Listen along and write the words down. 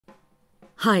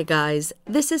Hi guys,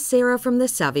 this is Sarah from The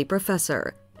Savvy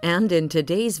Professor, and in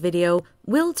today's video,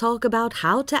 we'll talk about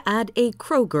how to add a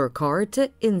Kroger card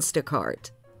to Instacart.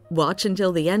 Watch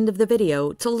until the end of the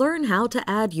video to learn how to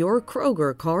add your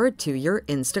Kroger card to your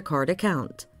Instacart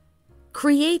account.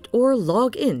 Create or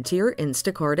log into your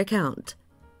Instacart account.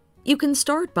 You can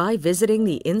start by visiting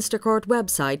the Instacart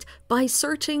website by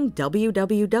searching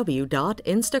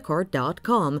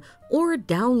www.instacart.com or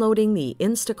downloading the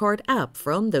Instacart app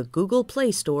from the Google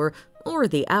Play Store or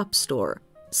the App Store.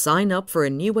 Sign up for a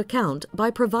new account by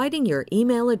providing your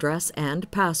email address and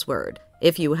password.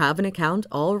 If you have an account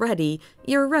already,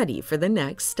 you're ready for the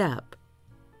next step.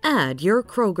 Add your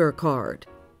Kroger card.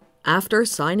 After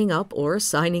signing up or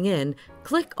signing in,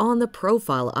 click on the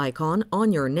profile icon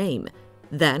on your name.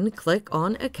 Then click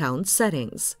on Account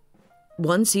Settings.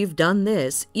 Once you've done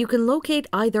this, you can locate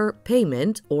either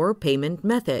Payment or Payment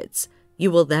Methods.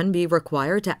 You will then be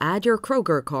required to add your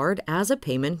Kroger card as a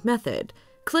payment method.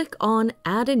 Click on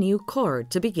Add a New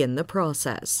Card to begin the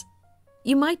process.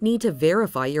 You might need to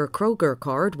verify your Kroger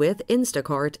card with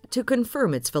Instacart to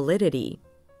confirm its validity.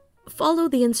 Follow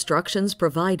the instructions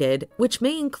provided, which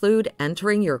may include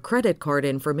entering your credit card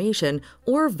information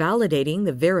or validating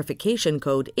the verification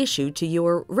code issued to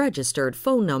your registered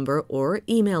phone number or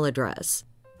email address.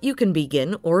 You can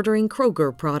begin ordering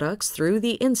Kroger products through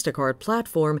the Instacart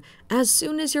platform as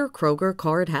soon as your Kroger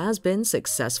card has been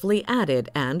successfully added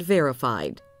and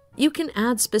verified. You can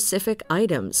add specific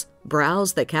items,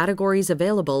 browse the categories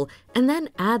available, and then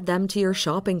add them to your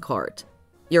shopping cart.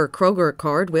 Your Kroger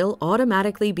card will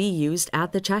automatically be used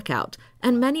at the checkout,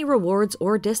 and many rewards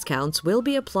or discounts will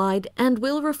be applied and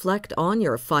will reflect on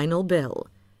your final bill.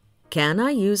 Can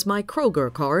I use my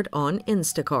Kroger card on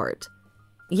Instacart?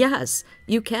 Yes,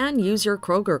 you can use your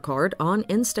Kroger card on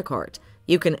Instacart.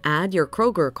 You can add your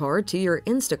Kroger card to your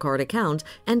Instacart account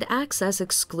and access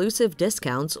exclusive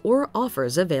discounts or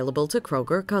offers available to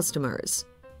Kroger customers.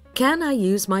 Can I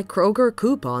use my Kroger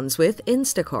coupons with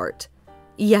Instacart?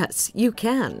 Yes, you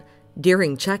can.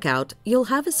 During checkout, you'll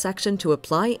have a section to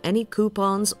apply any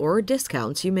coupons or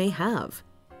discounts you may have.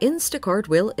 Instacart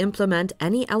will implement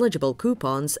any eligible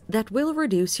coupons that will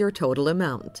reduce your total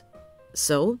amount.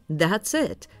 So, that's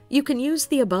it. You can use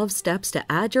the above steps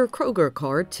to add your Kroger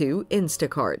card to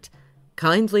Instacart.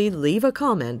 Kindly leave a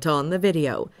comment on the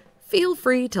video. Feel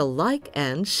free to like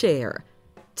and share.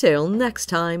 Till next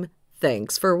time,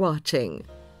 thanks for watching.